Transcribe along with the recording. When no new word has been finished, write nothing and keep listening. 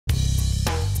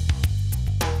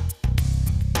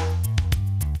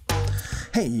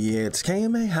Hey, it's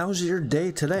KMA. How's your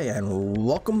day today? And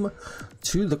welcome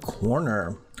to the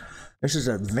corner. This is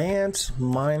advanced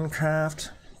Minecraft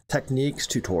techniques,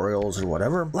 tutorials, or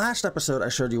whatever. Last episode, I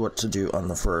showed you what to do on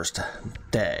the first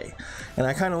day, and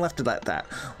I kind of left it at that.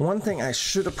 One thing I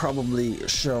should have probably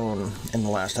shown in the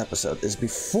last episode is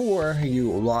before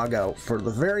you log out for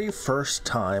the very first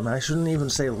time, I shouldn't even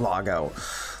say log out,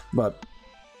 but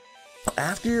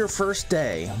after your first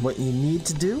day, what you need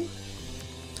to do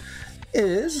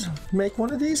is make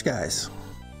one of these guys.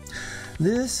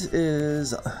 This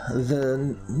is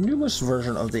the newest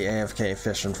version of the AFK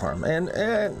fishing farm, and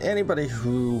anybody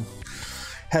who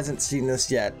hasn't seen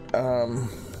this yet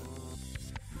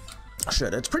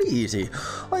should. It's pretty easy.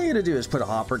 All you gotta do is put a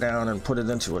hopper down and put it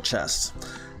into a chest,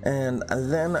 and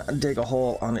then dig a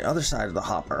hole on the other side of the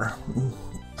hopper.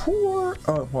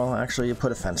 Well, actually, you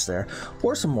put a fence there,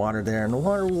 pour some water there, and the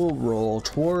water will roll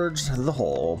towards the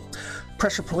hole.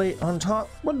 Pressure plate on top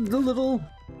with the little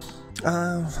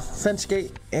fence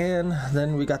gate, and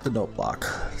then we got the note block.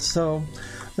 So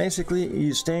basically,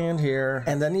 you stand here,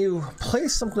 and then you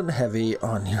place something heavy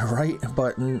on your right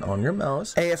button on your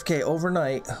mouse, AFK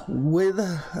overnight with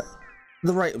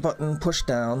the right button pushed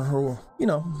down, or, you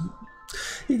know,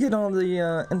 you get all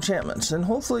the enchantments. And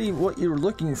hopefully what you're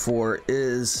looking for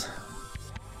is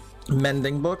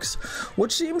mending books,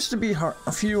 which seems to be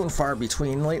few and far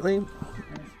between lately.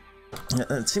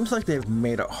 It seems like they've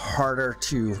made it harder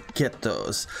to get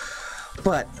those.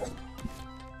 But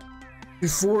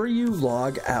before you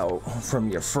log out from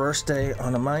your first day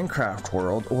on a Minecraft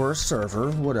world or a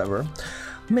server, whatever,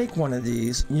 make one of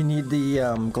these. You need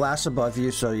the glass above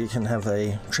you so you can have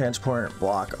a transparent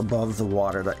block above the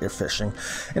water that you're fishing.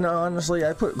 And honestly,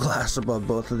 I put glass above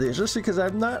both of these just because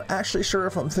I'm not actually sure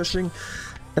if I'm fishing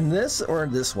in this or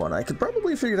in this one. I could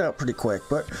probably figure it out pretty quick,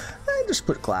 but I just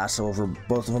put glass over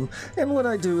both of them. And what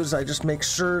I do is I just make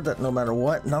sure that no matter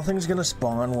what, nothing's gonna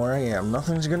spawn where I am,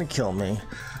 nothing's gonna kill me.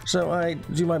 So I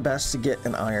do my best to get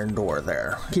an iron door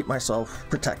there, keep myself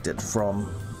protected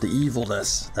from the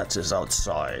evilness that is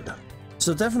outside.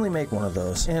 So definitely make one of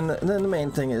those. And then the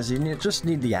main thing is you just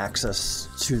need the access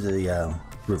to the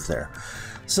roof there.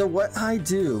 So what I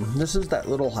do, this is that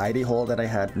little hidey hole that I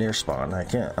had near spawn.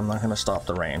 I'm not gonna stop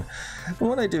the rain. And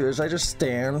what I do is I just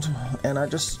stand and I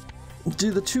just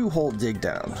do the 2-hole dig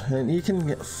down. And you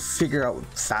can figure out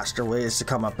faster ways to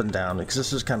come up and down, because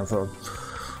this is kind of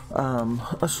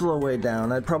a slow way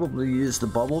down. I'd probably use the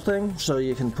bubble thing, so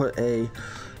you can put a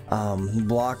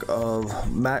block of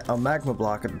a magma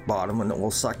block at the bottom, and it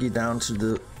will suck you down to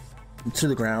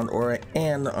the ground.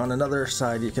 And on another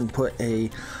side, you can put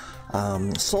a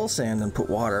soul sand and put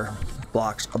water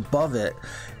blocks above it,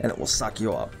 and it will suck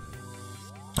you up.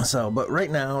 So, but right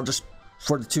now, just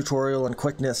for the tutorial and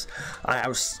quickness, I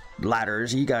have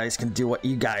ladders. You guys can do what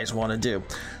you guys want to do.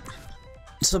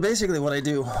 So basically what I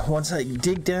do, once I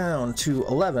dig down to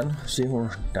 11, see,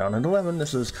 we're down at 11,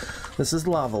 this is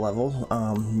lava level.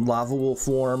 Lava will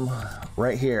form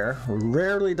right here.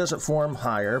 Rarely does it form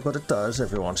higher, but it does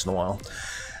every once in a while.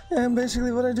 And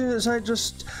basically what I do is I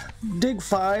just dig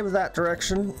 5 that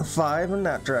direction, 5 in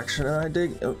that direction,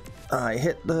 and I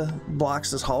hit the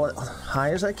blocks as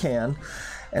high as I can,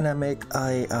 and I make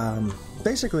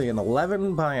basically an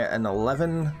 11 by an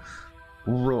 11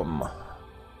 room.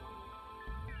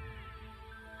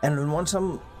 And then once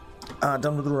I'm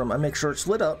done with the room, I make sure it's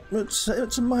lit up. It's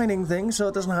a mining thing, so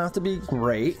it doesn't have to be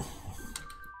great.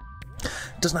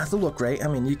 It doesn't have to look great. I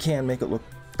mean, you can make it look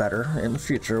better in the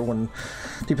future,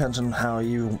 depends on how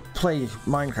you play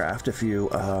Minecraft.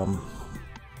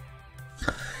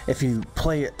 If you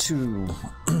play it to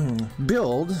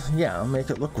build, yeah,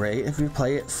 make it look great. If you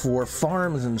play it for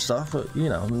farms and stuff, you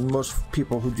know, most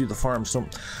people who do the farms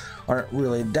aren't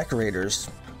really decorators.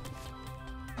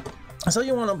 So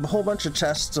you want a whole bunch of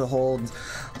chests to hold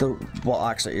the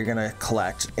blocks that you're gonna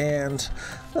collect, and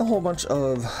a whole bunch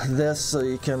of this so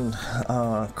you can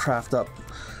craft up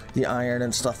the iron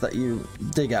and stuff that you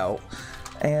dig out.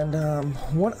 And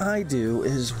what I do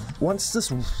is, once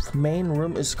this main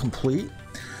room is complete,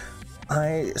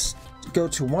 I go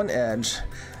to one edge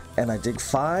and I dig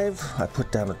 5, I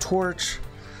put down a torch,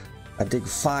 I dig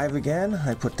 5 again,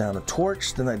 I put down a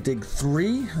torch, then I dig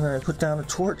 3 and I put down a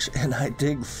torch, and I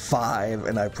dig 5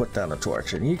 and I put down a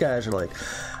torch. And you guys are like,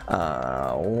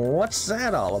 what's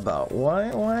that all about? Why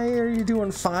are you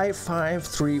doing 5, 5,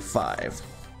 3, 5?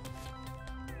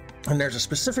 And there's a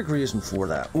specific reason for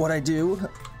that. What I do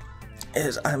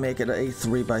is I make it a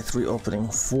 3x3 opening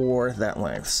for that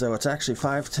length. So it's actually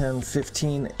 5, 10,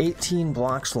 15, 18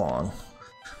 blocks long.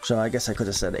 So I guess I could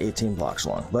have said 18 blocks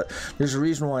long, but there's a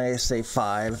reason why I say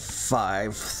 5,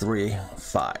 5, 3,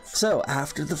 5. So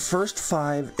after the first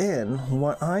 5 in,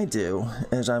 what I do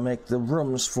is I make the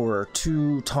rooms for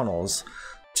 2 tunnels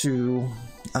to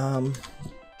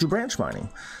do branch mining.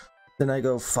 Then I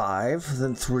go 5,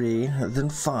 then 3, then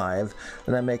 5,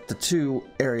 and I make the 2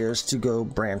 areas to go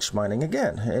branch mining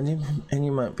again. And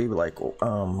you might be like,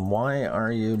 why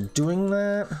are you doing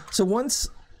that? So once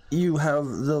you have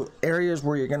the areas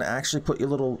where you're going to actually put your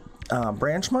little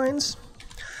branch mines,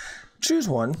 choose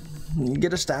one. You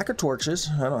get a stack of torches.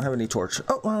 I don't have any torches.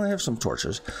 Oh, well, I have some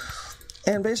torches.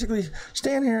 And basically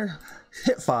stand here,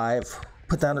 hit 5,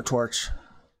 put down a torch,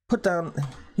 put down,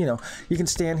 you know, you can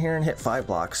stand here and hit 5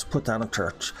 blocks, put down a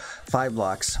torch, 5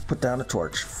 blocks, put down a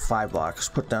torch, 5 blocks,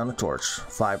 put down a torch,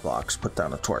 5 blocks, put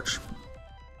down a torch.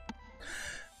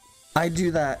 I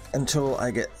do that until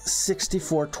I get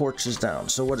 64 torches down.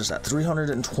 So what is that,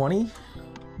 320?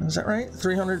 Is that right?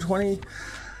 320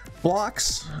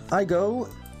 blocks. I go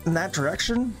in that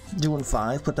direction, doing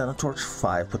 5, put down a torch,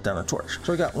 5, put down a torch.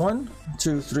 So I got 1,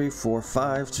 2, 3, 4,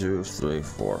 5, 2, 3,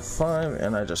 4, 5,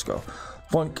 and I just go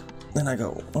boink. Then I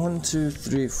go 1, 2,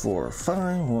 3, 4,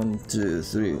 5, 1, 2,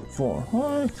 3, 4,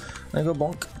 5. And I go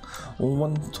bonk.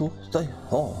 1, 2, 3,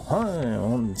 4, 5,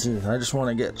 1, 2. I just want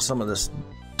to get some of this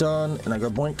done, and I go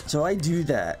boink. So I do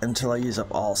that until I use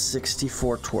up all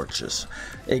 64 torches.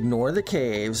 Ignore the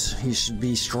caves. You should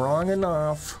be strong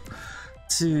enough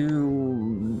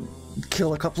to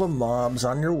kill a couple of mobs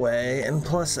on your way, and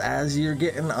plus as you're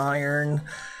getting iron,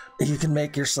 you can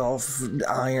make yourself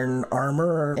iron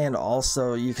armor, and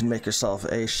also you can make yourself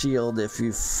a shield if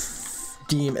you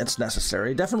deem it's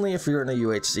necessary. Definitely if you're in a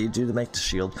UHC, do make the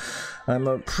shield. I'm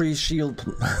a pre-shield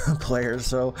player,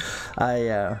 so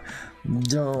I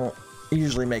don't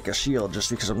usually make a shield just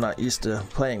because I'm not used to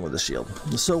playing with a shield.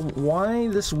 So why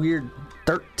this weird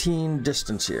 13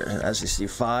 distance here? As you see,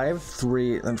 5,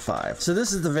 3, and 5. So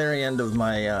this is the very end of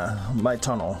my my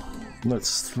tunnel.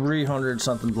 It's 300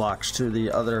 something blocks to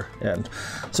the other end.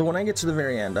 So when I get to the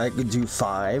very end, I could do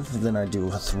 5, then I do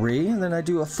a 3, and then I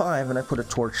do a 5, and I put a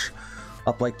torch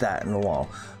up like that in the wall.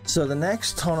 So the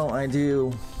next tunnel I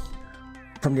do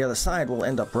from the other side will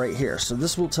end up right here. So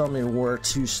this will tell me where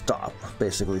to stop,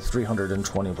 basically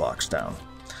 320 blocks down.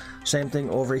 Same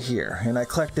thing over here, and I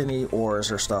collect any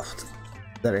ores or stuff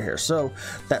that are here. So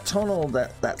that tunnel,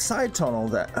 that side tunnel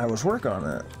that I was working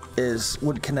on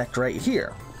would connect right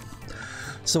here.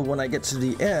 So when I get to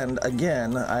the end,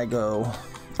 again, I go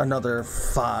another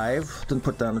 5, then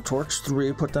put down a torch,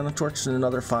 3, put down a torch, and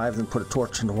another 5, then put a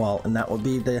torch in the wall, and that will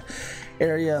be the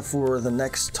area for the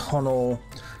next tunnel,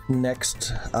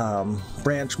 next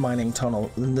branch mining tunnel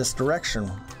in this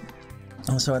direction.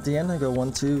 And so at the end, I go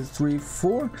 1, 2, 3,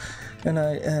 4, and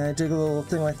I dig a little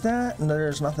thing like that, and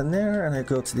there's nothing there, and I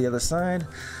go to the other side.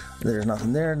 There's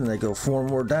nothing there, and I go 4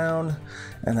 more down,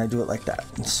 and I do it like that.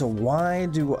 So why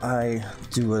do I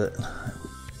do it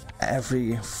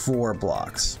every 4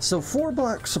 blocks? So 4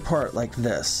 blocks apart like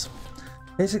this.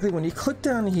 Basically, when you click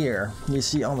down here, you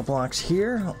see all the blocks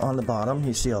here on the bottom,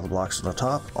 you see all the blocks on the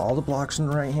top, all the blocks on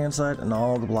the right hand side, and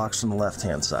all the blocks on the left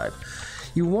hand side.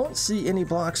 You won't see any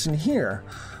blocks in here,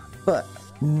 but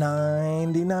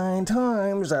 99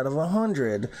 times out of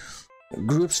 100,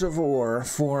 groups of ore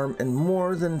form in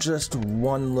more than just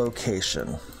one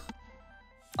location.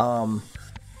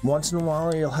 Once in a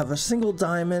while you'll have a single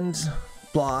diamond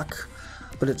block,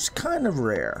 but it's kind of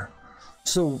rare.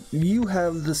 So you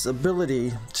have this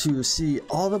ability to see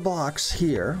all the blocks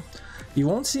here. You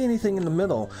won't see anything in the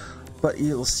middle, but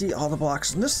you'll see all the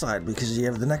blocks on this side because you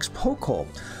have the next poke hole.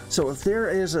 So if there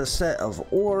is a set of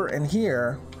ore in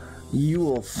here, you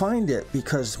will find it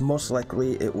because most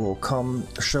likely it will come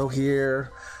show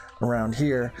here, around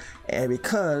here, and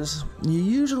because you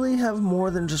usually have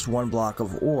more than just one block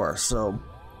of ore, so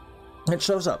it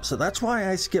shows up. So that's why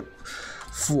I skip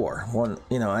 4.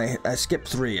 I skip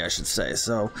 3, I should say.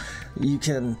 So you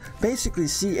can basically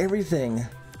see everything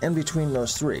in between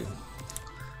those 3,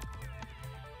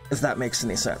 if that makes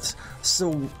any sense.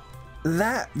 So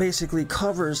that basically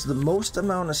covers the most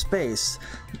amount of space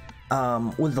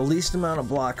with the least amount of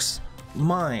blocks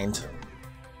mined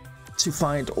to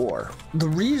find ore. The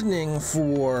reasoning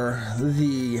for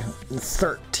the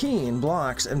 13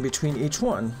 blocks in between each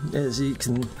one is you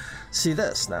can see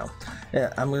this now.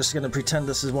 Yeah, I'm just going to pretend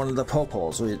this is one of the poke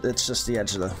holes. It's just the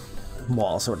edge of the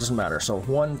wall, so it doesn't matter. So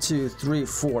 1, 2, 3,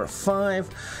 4,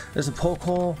 5 is a poke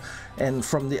hole, and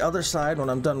from the other side, when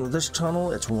I'm done with this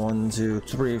tunnel, it's 1, 2,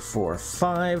 3, 4,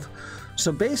 5.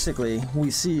 So basically,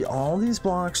 we see all these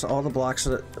blocks, all the blocks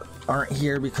that aren't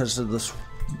here because of this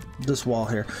wall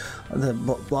here, the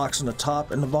blocks on the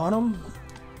top and the bottom,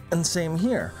 And same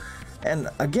here. And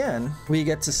again, we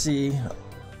get to see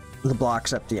the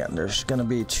blocks at the end. There's going to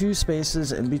be 2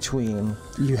 spaces in between.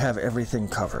 You have everything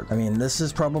covered. I mean, this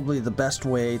is probably the best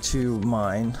way to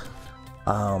mine,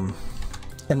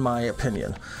 in my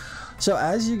opinion. So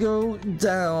as you go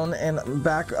down and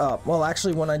back up, well,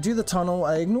 actually, when I do the tunnel,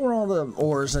 I ignore all the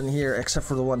ores in here except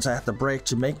for the ones I have to break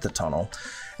to make the tunnel.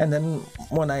 And then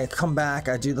when I come back,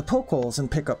 I do the poke holes and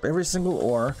pick up every single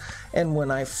ore. And when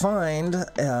I find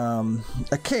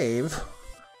a cave,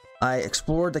 I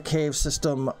explore the cave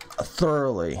system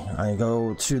thoroughly. I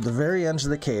go to the very ends of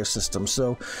the cave system.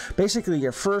 So basically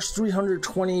your first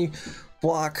 320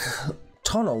 block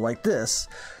tunnel like this,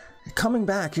 coming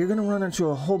back, you're going to run into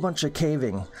a whole bunch of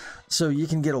caving. So you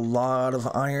can get a lot of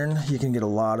iron. You can get a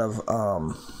lot of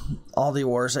all the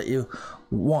ores that you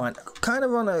want, kind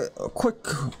of on a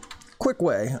quick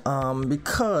way,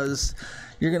 because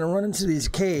you're going to run into these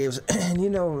caves, and you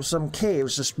know, some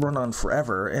caves just run on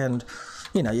forever. And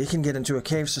you know, you can get into a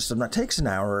cave system that takes an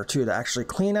hour or 2 to actually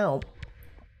clean out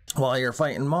while you're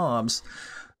fighting mobs.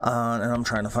 And I'm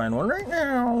trying to find one right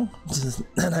now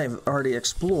that I've already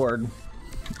explored.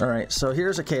 Alright, so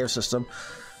here's a cave system.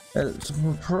 It's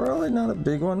probably not a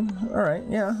big one. Alright,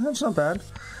 yeah, that's not bad.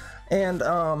 And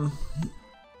I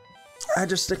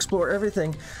just explore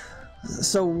everything.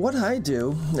 So what I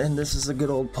do, and this is a good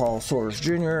old Paul Soares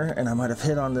Jr., and I might have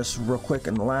hit on this real quick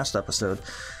in the last episode,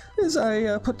 is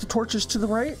I put the torches to the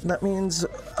right. That means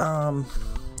on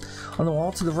the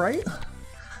wall to the right.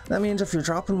 That means if you're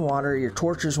dropping water, your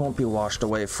torches won't be washed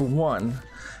away, for one.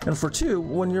 And for 2,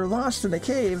 when you're lost in a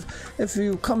cave, if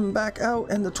you come back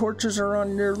out and the torches are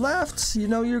on your left, you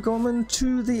know you're going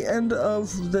to the end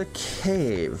of the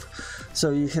cave.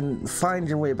 So you can find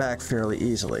your way back fairly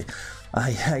easily.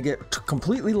 I get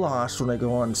completely lost when I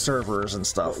go on servers and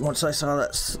stuff. Once I saw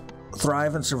that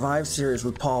Thrive and Survive series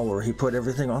with Paul, where he put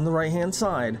everything on the right hand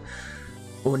side,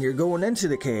 when you're going into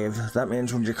the cave, that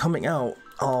means when you're coming out,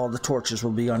 all the torches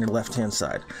will be on your left hand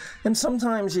side. And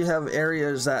sometimes you have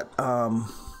areas that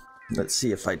let's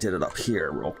see if I did it up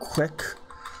here real quick.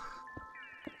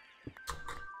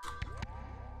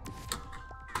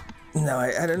 No,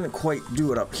 I didn't quite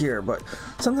do it up here, but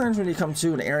sometimes when you come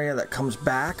to an area that comes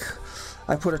back,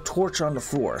 I put a torch on the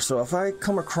floor. So if I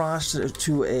come across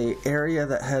to a area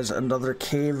that has another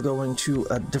cave going to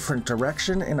a different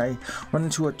direction and I run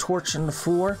into a torch in the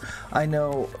floor, I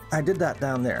know I did that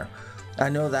down there. I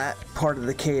know that part of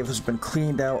the cave has been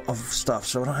cleaned out of stuff,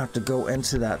 so I don't have to go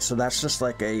into that. So that's just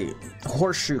like a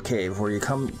horseshoe cave where you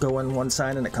go in one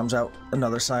side and it comes out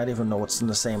another side, even though it's in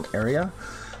the same area.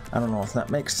 I don't know if that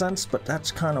makes sense, but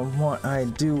that's kind of what I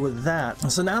do with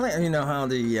that. So now that you know how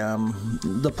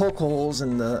the poke holes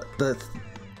and the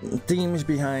themes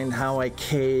behind how I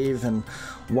cave and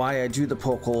why I do the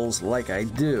poke holes like I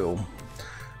do,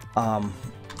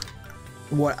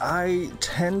 what I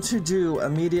tend to do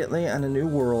immediately on a new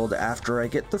world after I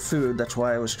get the food, that's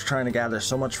why I was trying to gather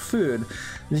so much food,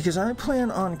 because I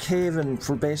plan on caving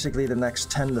for basically the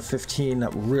next 10 to 15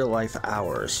 real life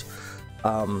hours.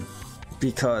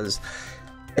 Because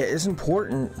it is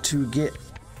important to get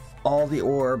all the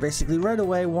ore basically right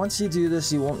away. Once you do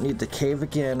this, you won't need to cave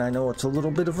again. I know it's a little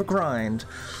bit of a grind,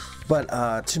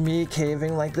 but to me,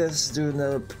 caving like this, doing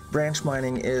the branch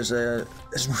mining is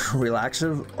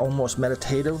relaxing, almost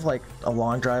meditative, like a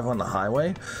long drive on the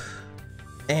highway.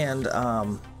 And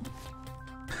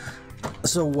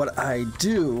so what I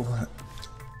do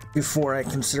before I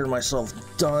consider myself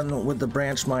done with the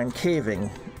branch mine caving,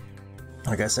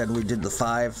 like I said, we did the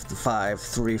 5, the 5,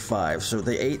 3, 5, so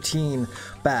the 18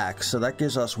 back, so that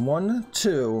gives us 1,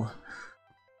 2,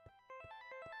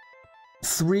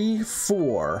 3,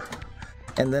 4,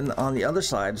 and then on the other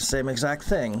side, same exact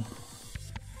thing,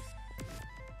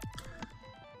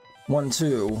 1,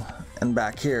 2, and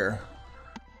back here,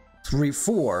 3,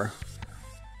 4.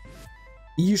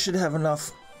 You should have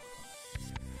enough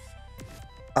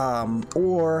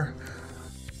ore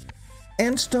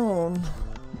and stone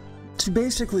to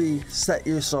basically set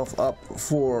yourself up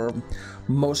for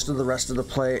most of the rest of the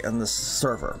play and the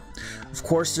server. Of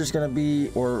course there's going to be,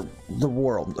 or the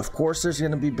world, of course there's going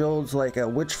to be builds like a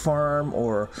witch farm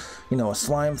or, you know, a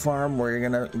slime farm where you're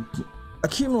going to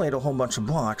accumulate a whole bunch of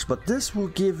blocks, but this will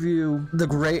give you the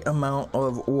great amount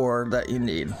of ore that you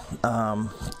need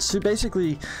to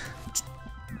basically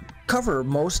cover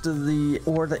most of the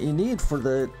ore that you need for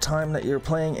the time that you're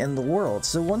playing in the world.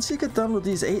 So once you get done with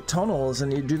these 8 tunnels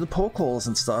and you do the poke holes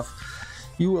and stuff,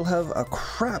 you will have a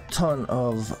crap ton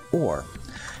of ore.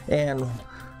 And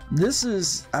this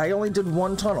is, I only did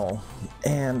 1 tunnel,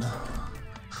 and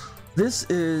this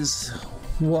is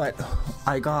what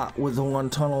I got with the 1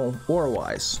 tunnel ore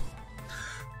wise.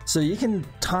 So you can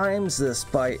times this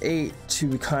by 8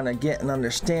 to kind of get an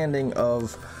understanding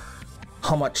of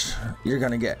how much you're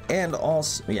gonna get. And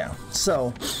also, yeah,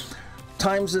 so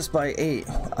times this by 8,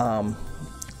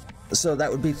 so that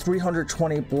would be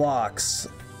 320 blocks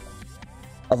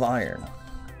of iron,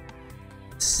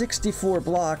 64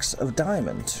 blocks of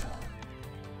diamond,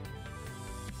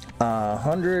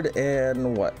 100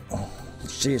 and what?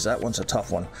 Geez, that one's a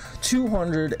tough one.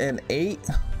 208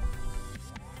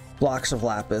 blocks of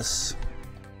lapis,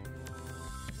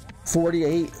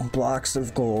 48 blocks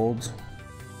of gold.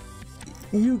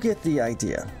 You get the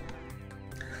idea.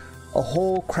 A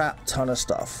whole crap ton of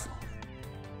stuff.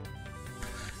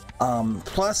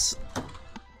 Plus,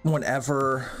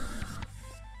 whenever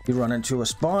you run into a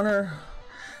spawner,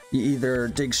 you either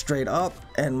dig straight up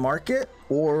and mark it,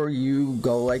 or you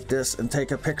go like this and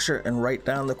take a picture and write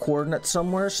down the coordinates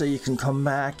somewhere so you can come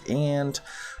back and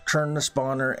turn the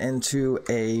spawner into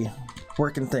a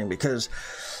working thing. Because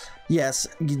yes,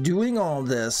 doing all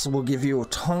this will give you a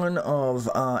ton of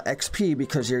XP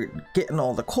because you're getting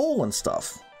all the coal and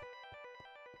stuff.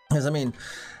 Because I mean,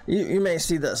 you may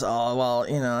see this, oh well,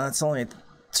 you know, that's only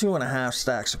 2.5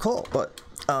 stacks of coal, but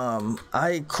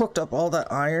I cooked up all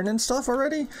that iron and stuff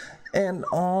already, and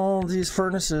all these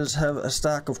furnaces have a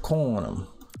stack of coal in them.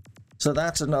 So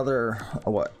that's another,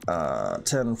 what,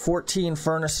 10, 14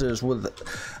 furnaces with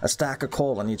a stack of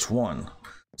coal in each one.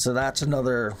 So that's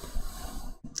another,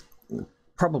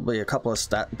 probably a couple of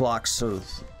stacks of blocks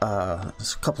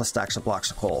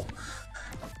of coal.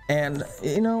 And,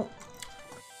 you know,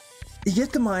 you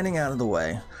get the mining out of the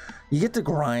way, you get the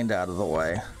grind out of the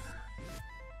way,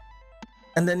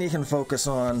 and then you can focus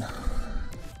on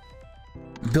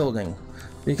building,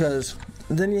 because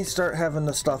then you start having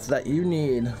the stuff that you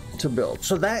need to build.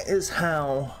 So that is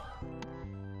how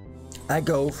I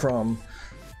go from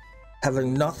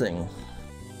having nothing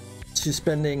to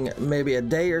spending maybe a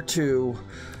day or two.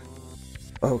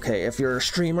 Okay, if you're a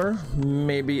streamer,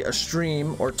 maybe a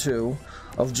stream or two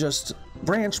of just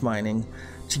branch mining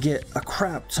to get a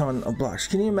crap ton of blocks.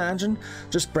 Can you imagine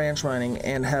just branch mining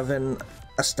and having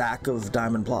a stack of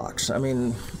diamond blocks? I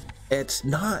mean, it's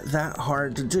not that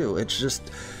hard to do. It's just,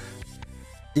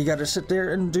 you got to sit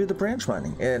there and do the branch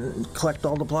mining and collect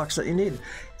all the blocks that you need,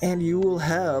 and you will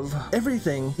have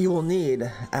everything you will need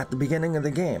at the beginning of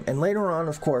the game. And later on,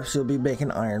 of course, you'll be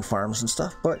making iron farms and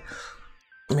stuff, but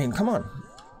I mean, come on,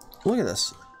 look at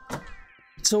this.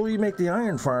 So you make the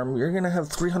iron farm, you're gonna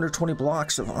have 320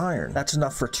 blocks of iron. That's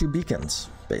enough for 2 beacons,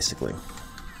 basically.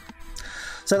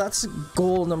 So that's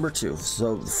goal number 2.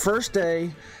 So the first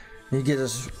day, you get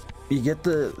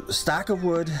the stack of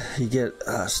wood, you get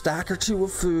a stack or 2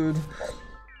 of food,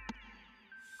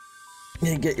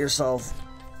 you get yourself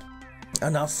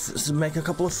enough to make a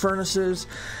couple of furnaces,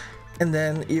 and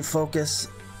then you focus,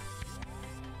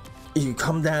 you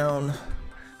come down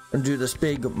and do this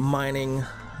big mining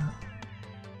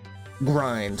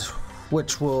grind,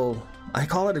 which will, I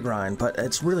call it a grind, but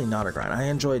it's really not a grind. I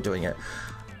enjoy doing it,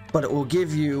 but it will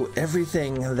give you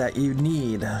everything that you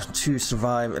need to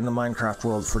survive in the Minecraft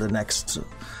world for the next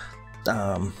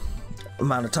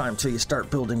amount of time till you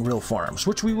start building real farms,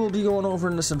 which we will be going over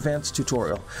in this advanced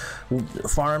tutorial.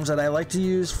 Farms that I like to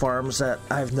use, farms that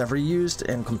I've never used,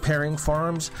 and comparing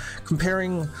farms,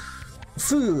 comparing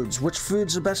foods, which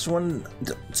food's the best one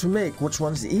to make, which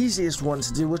one's the easiest one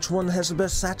to do, which one has the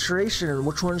best saturation, and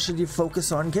which one should you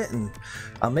focus on getting.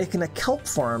 Making a kelp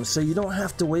farm so you don't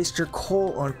have to waste your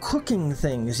coal on cooking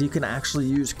things. You can actually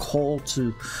use coal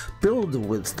to build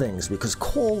with things, because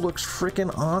coal looks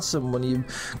freaking awesome when you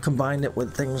combine it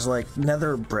with things like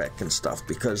nether brick and stuff,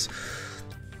 because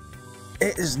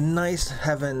it is nice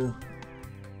having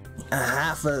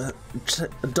a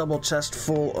double chest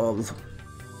full of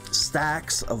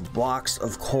stacks of blocks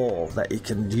of coal that you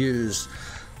can use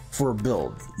for a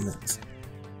build.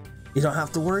 You don't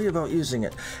have to worry about using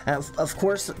it. And of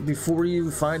course, before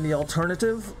you find the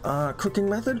alternative cooking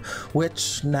method,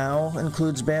 which now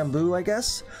includes bamboo, I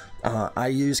guess, I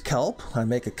use kelp. I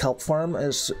make a kelp farm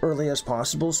as early as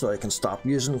possible so I can stop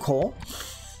using coal,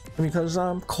 because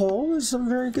coal is a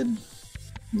very good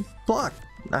block.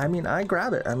 I mean, I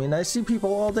grab it. I mean, I see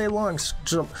people all day long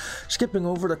skipping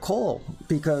over to coal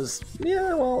because,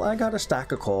 yeah, well, I got a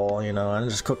stack of coal, you know, I'm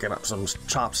just cooking up some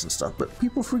chops and stuff. But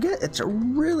people forget it's a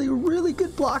really, really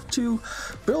good block to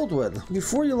build with.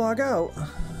 Before you log out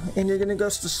and you're going to go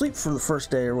to sleep for the first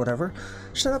day or whatever,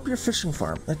 set up your fishing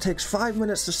farm. It takes 5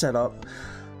 minutes to set up,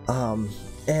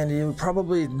 and you've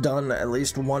probably done at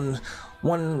least one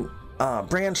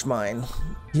branch mine,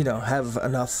 you know, have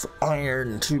enough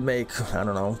iron to make, I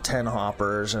don't know, 10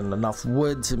 hoppers and enough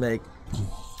wood to make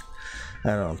I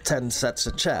don't know, 10 sets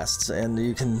of chests, and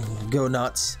you can go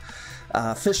nuts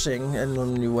fishing. And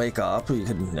when you wake up, you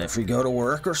can, if you go to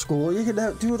work or school, you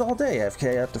can do it all day.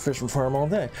 AFK at the fishing farm all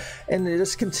day, and you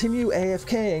just continue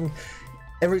AFKing.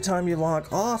 Every time you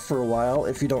log off for a while,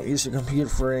 if you don't use your computer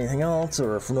for anything else,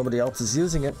 or if nobody else is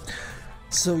using it,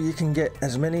 so you can get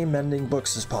as many mending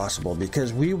books as possible,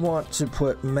 because we want to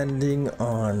put mending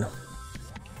on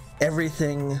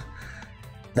everything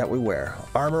that we wear,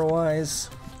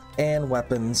 armor-wise, and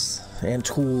weapons, and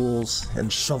tools,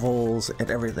 and shovels,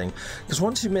 and everything. Because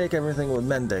once you make everything with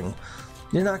mending,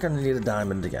 you're not going to need a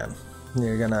diamond again.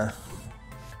 You're gonna,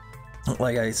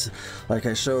 like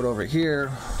I showed over here,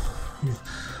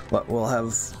 but we'll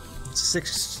have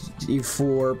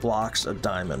 64 blocks of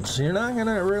diamonds. You're not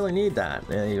gonna really need that.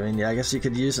 I mean, I guess you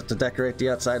could use it to decorate the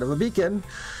outside of a beacon,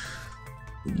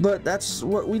 but that's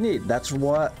what we need. That's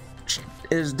what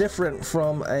is different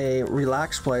from a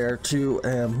relaxed player to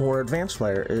a more advanced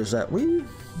player, is that we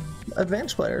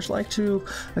advanced players like to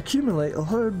accumulate a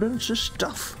whole bunch of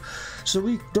stuff, so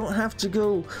we don't have to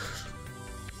go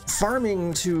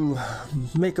farming to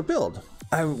make a build.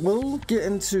 I will get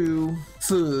into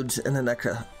foods in the next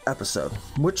episode,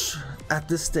 which at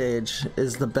this stage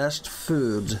is the best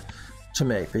food to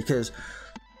make, because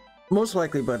most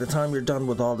likely by the time you're done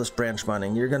with all this branch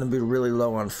mining, you're going to be really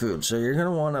low on food. So you're going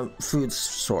to want a food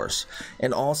source.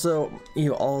 And also,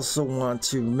 you also want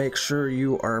to make sure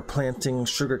you are planting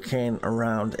sugarcane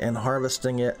around and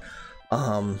harvesting it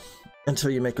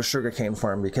until you make a sugarcane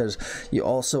farm, because you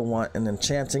also want an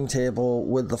enchanting table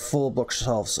with the full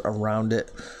bookshelves around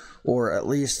it, or at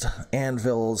least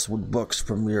anvils with books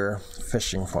from your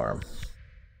fishing farm.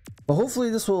 Well, hopefully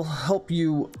this will help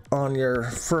you on your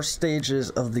first stages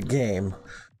of the game.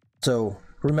 So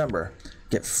remember,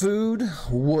 get food,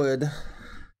 wood,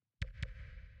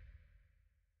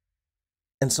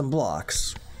 and some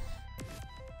blocks.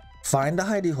 Find a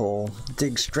hidey hole,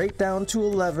 dig straight down to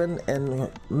 11, and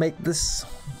make this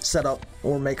setup,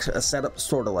 or make a setup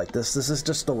sort of like this. This is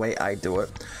just the way I do it.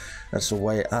 That's the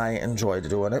way I enjoy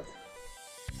doing it.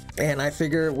 And I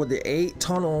figure with the 8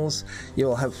 tunnels,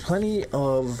 you'll have plenty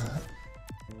of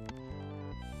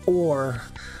ore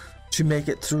to make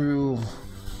it through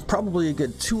probably a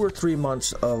good 2 or 3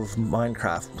 months of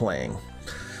Minecraft playing.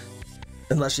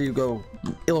 Unless you go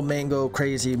mango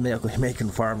crazy making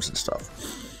farms and stuff.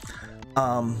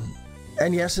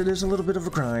 And yes, it is a little bit of a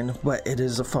grind, but it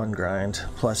is a fun grind.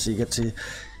 Plus you get to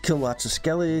kill lots of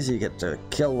skellies, you get to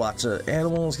kill lots of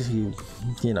animals, you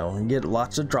get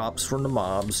lots of drops from the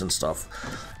mobs and stuff.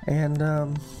 And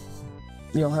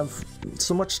you'll have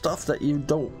so much stuff that you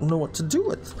don't know what to do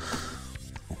with.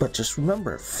 But just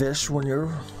remember, fish when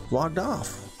you're logged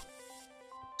off.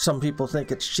 Some people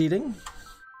think it's cheating.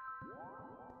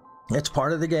 It's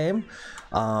part of the game.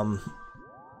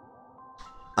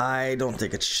 I don't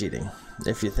think it's cheating.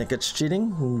 If you think it's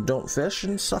cheating, don't fish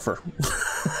and suffer.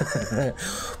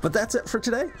 But that's it for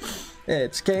today.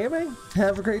 It's KMA.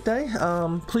 Have a great day.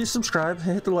 Please subscribe.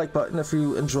 Hit the like button if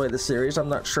you enjoy the series. I'm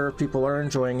not sure if people are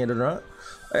enjoying it or not.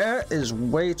 That is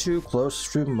way too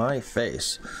close to my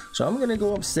face. So I'm going to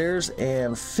go upstairs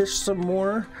and fish some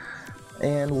more.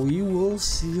 And we will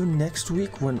see you next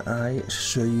week when I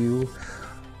show you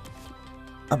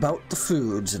about the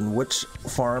foods and which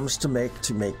farms to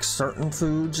make certain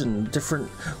foods, and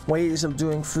different ways of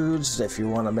doing foods. If you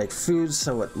want to make foods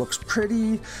so it looks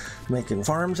pretty, making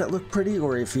farms that look pretty,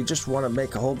 or if you just want to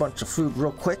make a whole bunch of food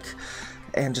real quick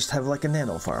and just have like a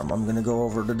nano farm. I'm going to go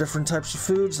over the different types of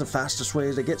foods, the fastest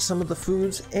way to get some of the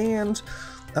foods, and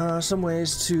some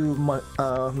ways to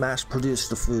mass produce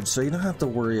the food so you don't have to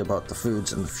worry about the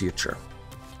foods in the future.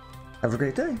 Have a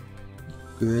great day.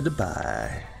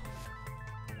 Goodbye.